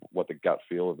go what the gut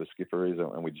feel of the skipper is,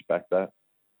 and we just back that.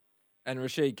 And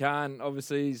Rashid Khan,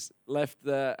 obviously, he's left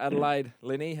Adelaide,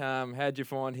 Linny. How'd you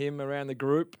find him around the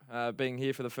group, being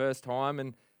here for the first time?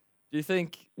 And do you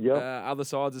think other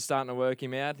sides are starting to work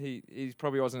him out? He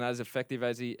probably wasn't as effective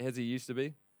as he used to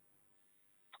be.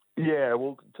 Yeah,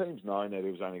 well, teams known that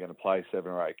he was only going to play 7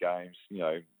 or 8 games.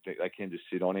 They can just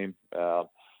sit on him.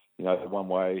 One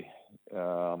way,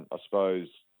 I suppose,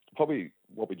 probably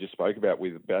what we just spoke about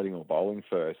with batting or bowling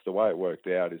first. The way it worked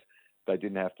out is they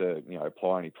didn't have to,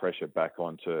 apply any pressure back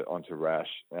onto Rash.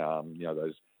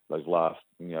 Those last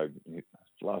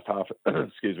half,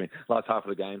 last half of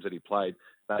the games that he played,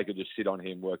 they could just sit on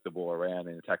him, work the ball around,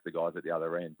 and attack the guys at the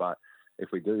other end. But if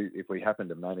we happen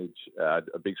to manage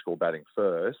a big score batting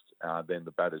first, then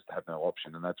the batters have no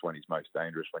option, and that's when he's most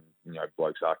dangerous, when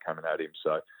blokes are coming at him.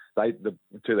 So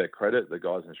to their credit, the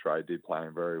guys in Australia did play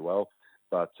him very well.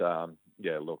 But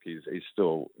he's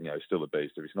still a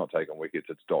beast. If he's not taking wickets,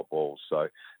 it's dot balls. So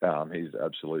he's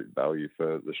absolute value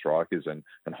for the strikers, and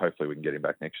hopefully we can get him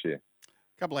back next year.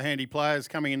 A couple of handy players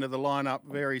coming into the lineup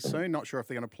very soon. Not sure if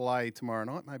they're going to play tomorrow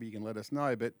night. Maybe you can let us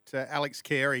know. But Alex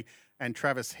Carey and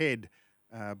Travis Head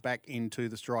back into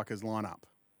the strikers lineup.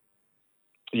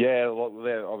 Yeah, well,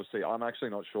 they're obviously, I'm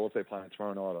actually not sure if they're playing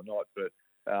tomorrow night or not. But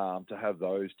to have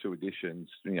those two additions,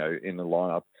 in the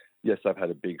lineup. Yes, they've had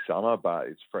a big summer, but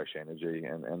it's fresh energy,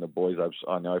 and the boys,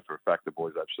 I know for a fact the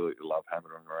boys absolutely love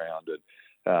hammering around it.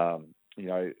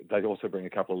 They also bring a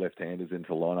couple of left-handers into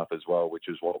the lineup as well, which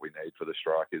is what we need for the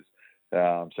strikers.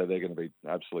 So they're going to be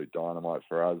absolute dynamite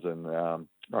for us, and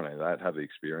not only that, have the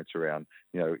experience around,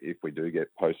 if we do get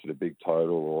posted a big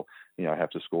total or, have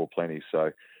to score plenty.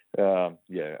 So,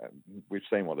 we've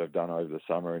seen what they've done over the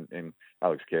summer, and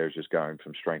Alex Carey is just going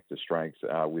from strength to strength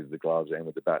with the gloves and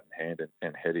with the bat in hand,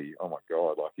 and Heady, oh my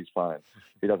God, like he's playing.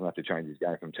 He doesn't have to change his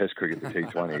game from Test cricket to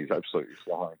T20. He's absolutely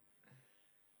flying.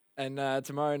 And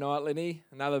tomorrow night, Linny,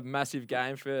 another massive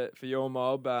game for your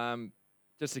mob.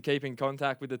 Just to keep in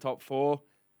contact with the top 4.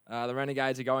 The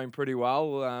Renegades are going pretty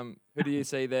well. Who do you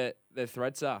see their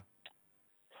threats are?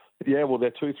 Yeah, well,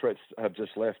 their 2 threats have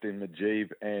just left in Mujeeb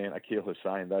and Akil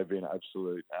Hussain. They've been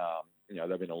absolute,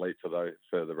 they've been elite for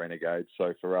the Renegades.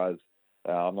 So for us,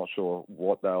 I'm not sure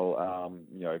what they'll,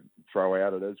 throw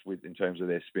out at us in terms of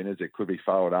their spinners. It could be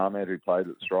Fawad Ahmed, who played at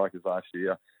the Strikers last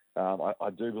year. I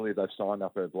do believe they've signed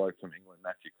up a bloke from England,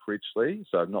 Matthew Critchley.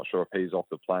 So I'm not sure if he's off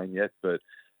the plane yet, but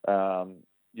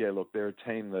they're a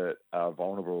team that are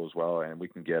vulnerable as well, and we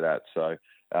can get at. So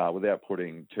without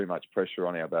putting too much pressure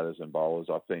on our batters and bowlers,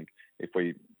 I think if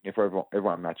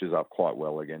everyone matches up quite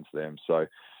well against them. So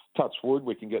touch wood,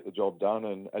 we can get the job done,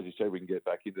 and as you said, we can get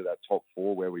back into that top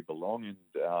 4 where we belong and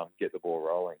get the ball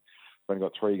rolling. We've only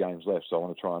got 3 games left, so I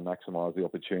want to try and maximise the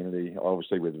opportunity,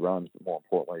 obviously with runs, but more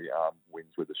importantly,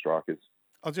 wins with the strikers.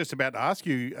 I was just about to ask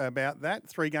you about that.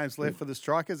 3 games left for the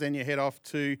strikers, and you head off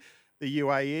to the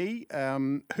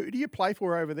UAE. Who do you play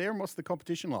for over there, and what's the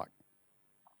competition like?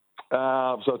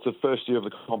 So it's the first year of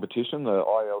the competition, the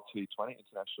ILT20,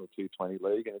 International T20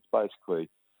 League, and it's basically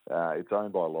it's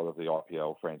owned by a lot of the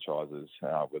IPL franchises,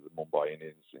 with the Mumbai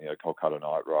Indians, Kolkata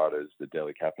Knight Riders, the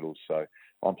Delhi Capitals. So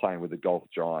I'm playing with the Gulf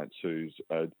Giants, who's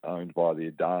owned by the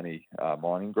Adani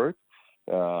mining group.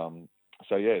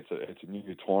 It's a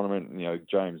new tournament.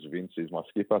 James Vince is my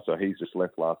skipper, so he's just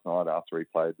left last night after he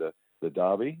played the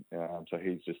derby. So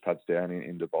he's just touched down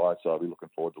in Dubai, so I'll be looking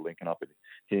forward to linking up with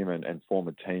him and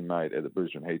former teammate at the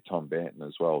Brisbane Heat, Tom Banton,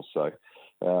 as well. So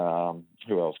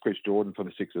Who else? Chris Jordan from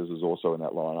the Sixers is also in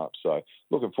that lineup. So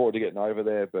looking forward to getting over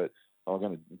there, but I'm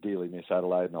going to dearly miss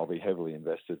Adelaide, and I'll be heavily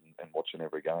invested in watching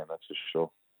every game, that's for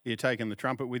sure. You're taking the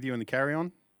trumpet with you in the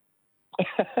carry-on?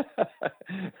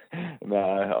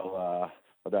 No,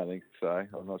 I don't think so.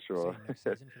 I'm not sure.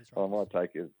 I might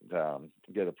take it,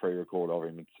 get a pre-record of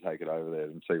him and take it over there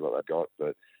and see what they've got.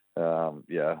 But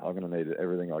yeah, I'm going to need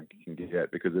everything I can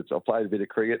get because I played a bit of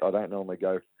cricket. I don't normally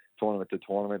go tournament to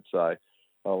tournament, so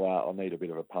I'll need a bit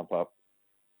of a pump up.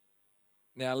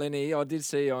 Now, Lenny, I did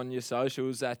see on your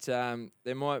socials that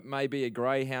there may be a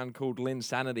greyhound called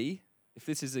Linsanity. If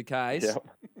this is the case, Yep.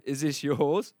 Is this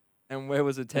yours? And where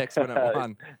was the text when it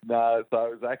won? No, so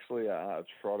it was actually a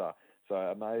trotter. So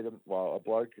a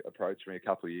bloke approached me a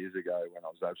couple of years ago when I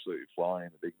was absolutely flying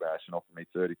in the Big Bash and offered me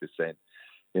 30%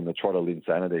 in the trotter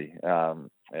Linsanity.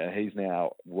 And he's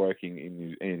now working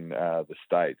in the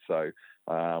States. So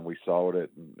we sold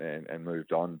it and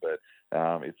moved on. But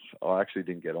I actually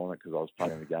didn't get on it because I was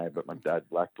playing the game. But my dad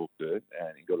black booked it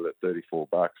and he got it at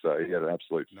 $34. So he had an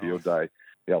absolute field day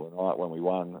the other night when we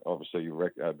won. Obviously,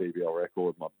 BBL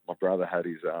record. My brother had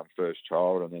his first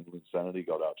child, and then Linsanity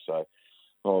got up. So,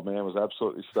 oh man, was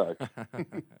absolutely stoked.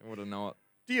 What a night.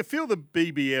 Do you feel the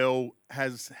BBL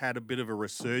has had a bit of a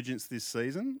resurgence this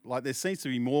season? Like there seems to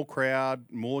be more crowd,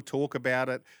 more talk about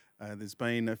it. There's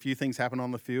been a few things happen on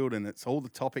the field and it's all the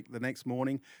topic the next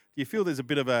morning. Do you feel there's a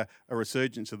bit of a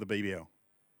resurgence of the BBL?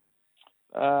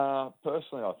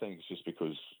 Personally, I think it's just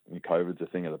because COVID's a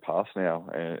thing of the past now.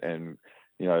 And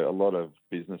you know, a lot of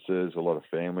businesses, a lot of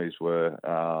families were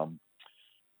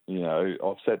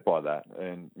offset by that,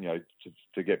 and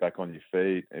to get back on your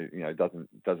feet,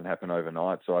 doesn't happen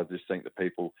overnight. So I just think that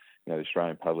people, the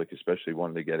Australian public especially,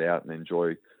 wanted to get out and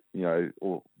enjoy,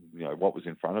 what was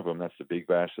in front of them. That's the Big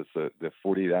Bash, that's the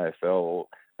footy, the AFL,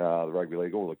 the rugby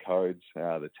league, all the codes,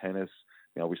 the tennis.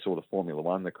 We saw the Formula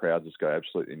One. The crowd just go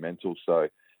absolutely mental. So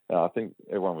I think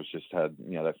everyone was just had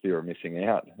that fear of missing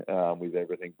out with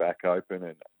everything back open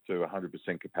and to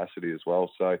 100% capacity as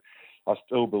well. So I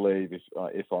still believe,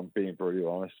 if I'm being brutally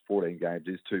honest, 14 games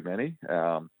is too many.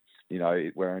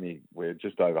 We're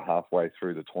just over halfway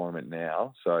through the tournament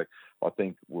now, so I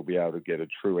think we'll be able to get a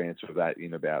true answer to that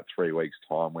in about 3 weeks'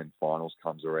 time when finals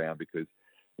comes around. Because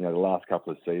the last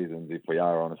couple of seasons, if we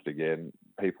are honest again,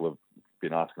 people have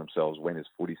been asking themselves, when is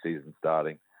footy season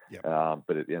starting? Yep.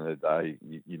 But at the end of the day,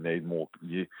 you need more.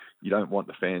 You don't want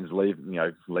the fans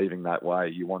leaving that way.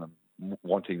 You want them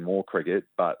wanting more cricket,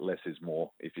 but less is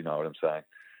more, if you know what I'm saying.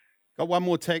 Got one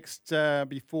more text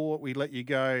before we let you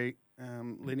go.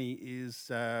 Lenny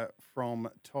is from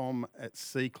Tom at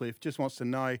Seacliff. Just wants to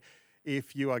know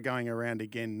if you are going around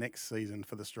again next season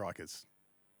for the Strikers.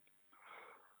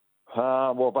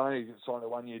 Well, I've only signed a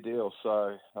 1-year deal,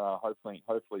 so hopefully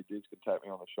Diz can tap me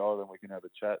on the shoulder and we can have a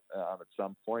chat at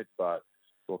some point. But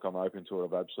look, I'm open to it.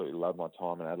 I've absolutely loved my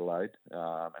time in Adelaide,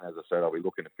 and as I said, I'll be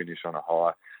looking to finish on a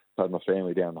high. I've had my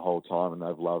family down the whole time, and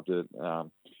they've loved it.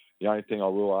 The only thing I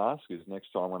will ask is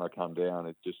next time when I come down,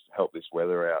 it just help this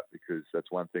weather out, because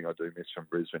that's one thing I do miss from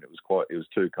Brisbane. It was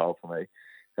too cold for me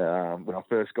when I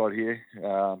first got here,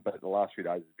 but the last few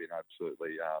days have been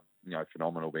absolutely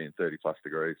phenomenal, being 30 plus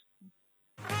degrees.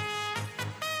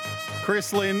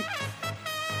 Chris Lynn,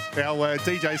 our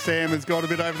DJ Sam has gone a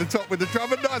bit over the top with the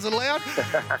trumpet, nice and loud.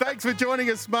 Thanks for joining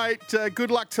us, mate. Good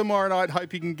luck tomorrow night.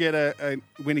 Hope you can get a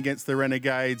win against the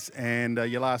Renegades, and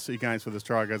your last 2 games for the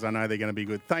Strikers. I know they're going to be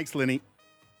good. Thanks, Lenny.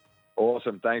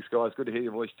 Awesome. Thanks, guys. Good to hear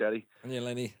your voice, Daddy. And you,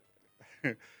 Lenny.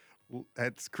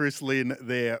 That's Chris Lynn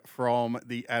there from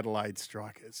the Adelaide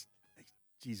Strikers.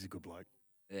 He's a good bloke.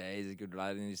 Yeah, he's a good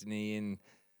bloke, isn't he? And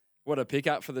what a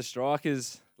pickup for the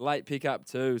Strikers. Late pickup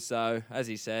too. So, as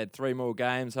he said, 3 more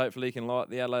games. Hopefully he can light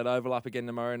the Adelaide Oval up again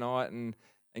tomorrow night and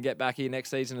get back here next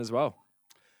season as well.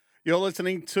 You're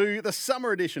listening to the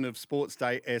summer edition of Sports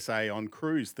Day SA on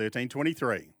Cruise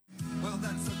 1323. Well,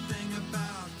 that's the thing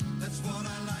about, that's what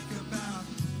I like about,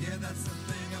 yeah, that's the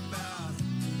thing about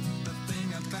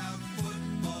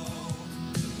football.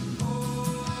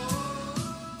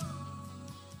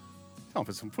 Time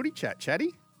for some footy chat,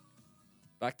 Chatty.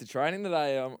 Back to training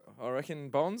today, I reckon,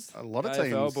 Bonds. A lot of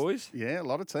AFL teams. boys. Yeah, a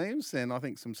lot of teams. And I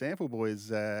think some sample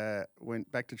boys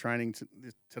went back to training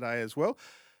today as well.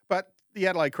 But the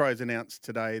Adelaide Crows announced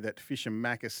today that Fisher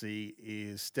Mackesy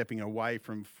is stepping away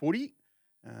from footy.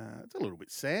 It's a little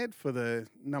bit sad for the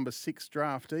number 6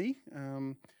 draftee.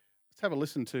 Let's have a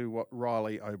listen to what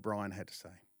Riley O'Brien had to say.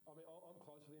 I mean, I'm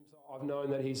close with him, so I've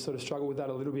known that he's sort of struggled with that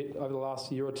a little bit over the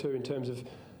last year or two in terms of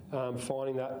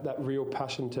finding that real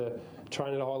passion to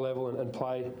train at a high level and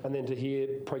play. And then to hear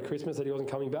pre-Christmas that he wasn't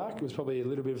coming back, it was probably a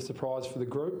little bit of a surprise for the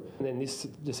group. And then this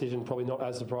decision probably not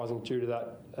as surprising due to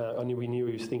that. We knew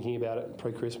he was thinking about it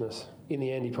pre-Christmas. In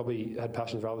the end, he probably had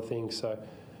passion for other things, so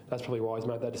that's probably why he's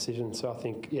made that decision. So I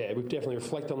think, we definitely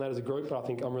reflect on that as a group, but I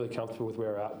think I'm really comfortable with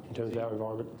where we're at in terms of our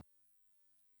environment.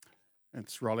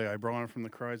 It's Riley O'Brien from the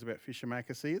Crows about Fisher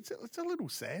Mackesy. It's a little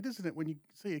sad, isn't it, when you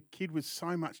see a kid with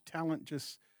so much talent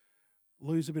just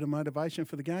lose a bit of motivation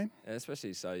for the game? Yeah,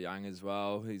 especially so young as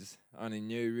well. He's only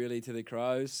new really to the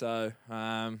Crows. So,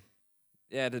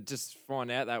 to just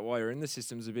find out that while you're in the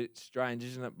system is a bit strange,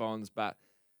 isn't it, Bonds? But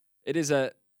it is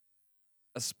a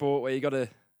sport where you got to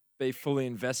be fully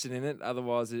invested in it.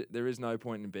 Otherwise, there is no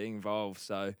point in being involved.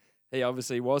 So he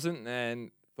obviously wasn't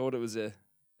and thought it was a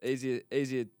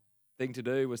easier thing to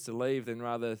do was to leave than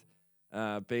rather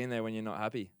being there when you're not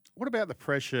happy. What about the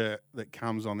pressure that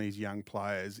comes on these young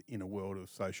players in a world of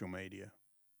social media?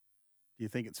 Do you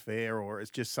think it's fair, or it's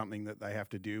just something that they have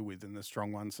to deal with and the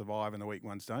strong ones survive and the weak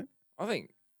ones don't? I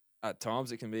think at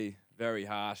times it can be very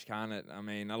harsh, can't it? I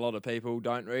mean, a lot of people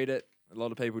don't read it. A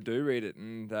lot of people do read it.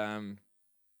 And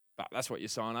but that's what you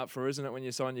sign up for, isn't it? When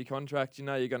you sign your contract, you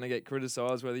know you're going to get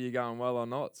criticised whether you're going well or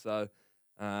not. So,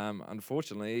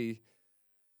 unfortunately,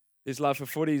 his love for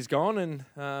footy is gone. And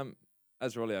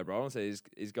as Riley O'Brien said,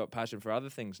 he's got passion for other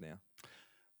things now.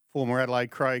 Former Adelaide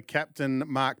Crow captain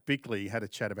Mark Bickley had a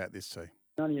chat about this too.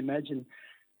 I can only imagine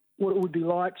what it would be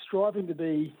like striving to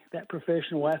be that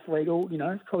professional athlete,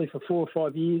 probably for 4 or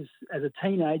 5 years as a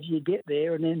teenager. You get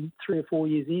there and then 3 or 4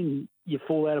 years in, you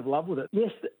fall out of love with it.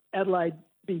 Yes, Adelaide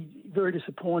be very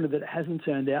disappointed that it hasn't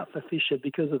turned out for Fisher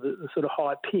because of the sort of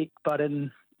high pick, but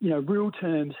in real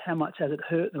terms, how much has it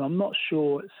hurt them? I'm not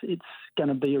sure it's going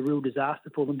to be a real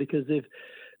disaster for them because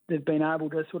they've been able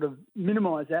to sort of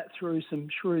minimise that through some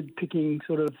shrewd picking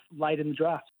sort of late in the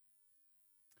draft.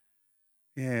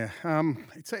 Yeah, I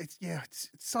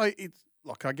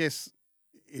guess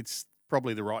it's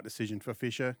probably the right decision for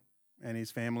Fisher and his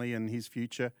family and his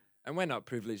future. And we're not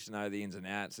privileged to know the ins and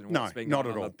outs and no, what's been not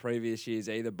going at on all. the previous years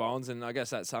either, Bonds. And I guess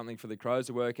that's something for the Crows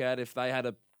to work out if they had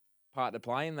a part to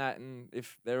play in that and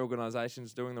if their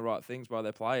organisation's doing the right things by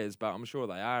their players. But I'm sure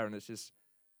they are, and it's just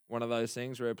one of those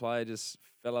things where a player just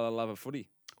fell out of love of footy.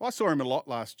 Well, I saw him a lot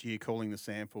last year calling the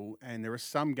sample, and there are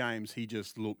some games he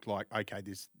just looked like, okay,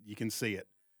 you can see it.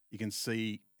 You can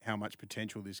see how much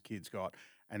potential this kid's got.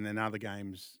 And then other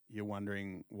games, you're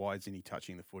wondering, why isn't he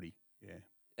touching the footy? Yeah.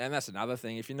 And that's another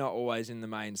thing. If you're not always in the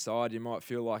main side, you might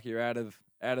feel like you're out of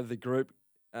the group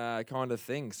kind of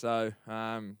thing. So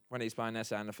when he's playing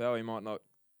SANFL, he might not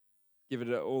give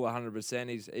it all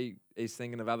 100%. He's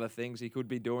thinking of other things he could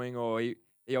be doing, or he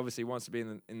obviously wants to be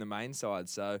in the main side.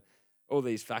 So all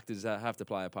these factors have to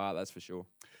play a part, that's for sure.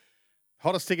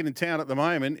 Hottest ticket in town at the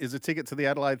moment is a ticket to the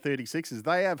Adelaide 36ers.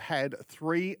 They have had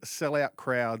 3 sellout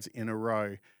crowds in a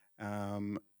row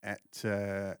at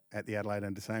the Adelaide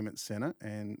Entertainment Centre.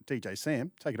 And DJ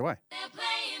Sam, take it away. They're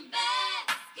playing basketball.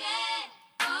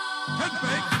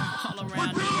 All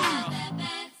around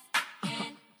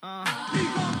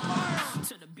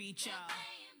to the beach,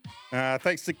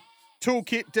 Thanks to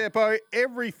Toolkit Depot,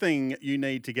 everything you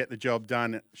need to get the job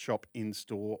done. Shop in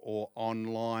store or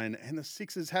online. And the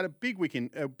Sixers had a big weekend.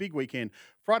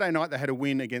 Friday night they had a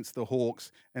win against the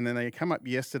Hawks, and then they come up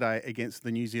yesterday against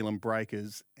the New Zealand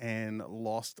Breakers and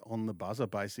lost on the buzzer.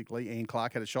 Basically, Ian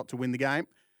Clark had a shot to win the game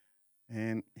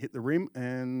and hit the rim,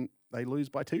 and they lose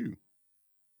by 2.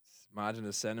 Margin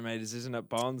of centimetres, isn't it,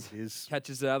 Bonds? It is.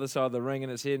 Catches the other side of the ring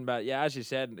and it's in. But yeah, as you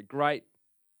said, a great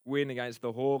win against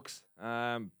the Hawks.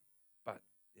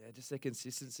 Yeah, just their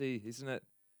consistency, isn't it?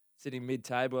 Sitting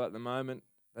mid-table at the moment.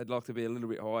 They'd like to be a little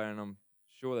bit higher, and I'm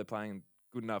sure they're playing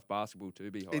good enough basketball to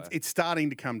be higher. It's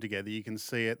starting to come together. You can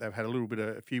see it. They've had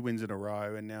a few wins in a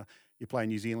row, and now you play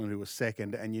New Zealand, who was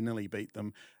second, and you nearly beat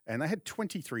them. And they had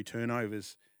 23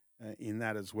 turnovers in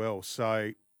that as well.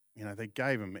 So, they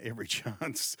gave them every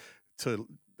chance to.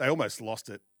 They almost lost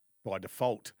it by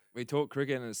default. We talk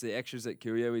cricket, and it's the extras that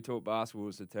kill you. We talk basketball,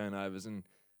 it's the turnovers, and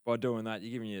by doing that,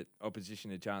 you're giving your opposition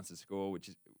a chance to score,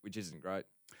 which isn't great.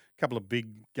 A couple of big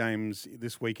games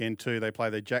this weekend too. They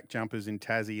play the Jack Jumpers in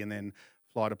Tassie and then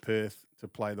fly to Perth to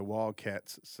play the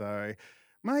Wildcats. So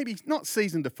maybe not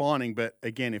season defining, but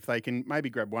again, if they can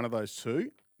maybe grab one of those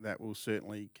two, that will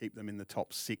certainly keep them in the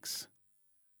top 6.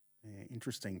 Yeah,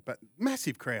 interesting, but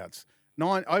massive crowds.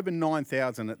 Over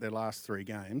 9,000 at their last 3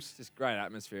 games. It's just great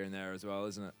atmosphere in there as well,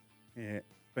 isn't it? Yeah,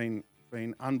 been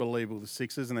unbelievable, the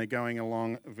Sixers, and they're going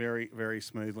along very, very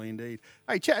smoothly indeed.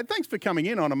 Hey, Chad, thanks for coming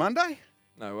in on a Monday.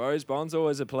 No worries, Bonds.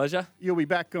 Always a pleasure. You'll be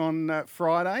back on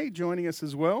Friday, joining us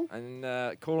as well.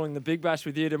 And calling the Big Bash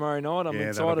with you tomorrow night. I'm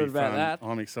Yeah, that'll excited be about fun. that.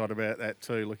 I'm excited about that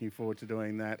too. Looking forward to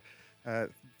doing that.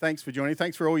 Thanks for joining.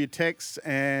 Thanks for all your texts.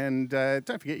 And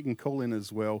don't forget, you can call in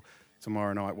as well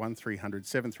tomorrow night, 1300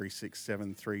 736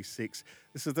 736.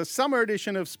 This is the summer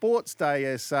edition of Sports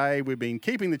Day SA. We've been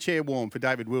keeping the chair warm for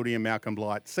David Wildy and Malcolm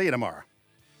Blight. See you tomorrow.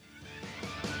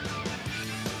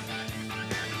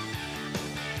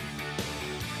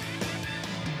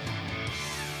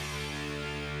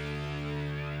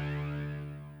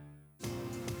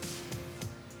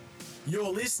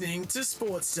 You're listening to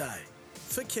Sports Day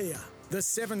for Kia. The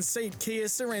 7-seat Kia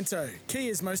Sorrento,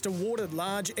 Kia's most awarded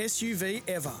large SUV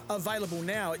ever. Available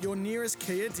now at your nearest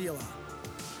Kia dealer.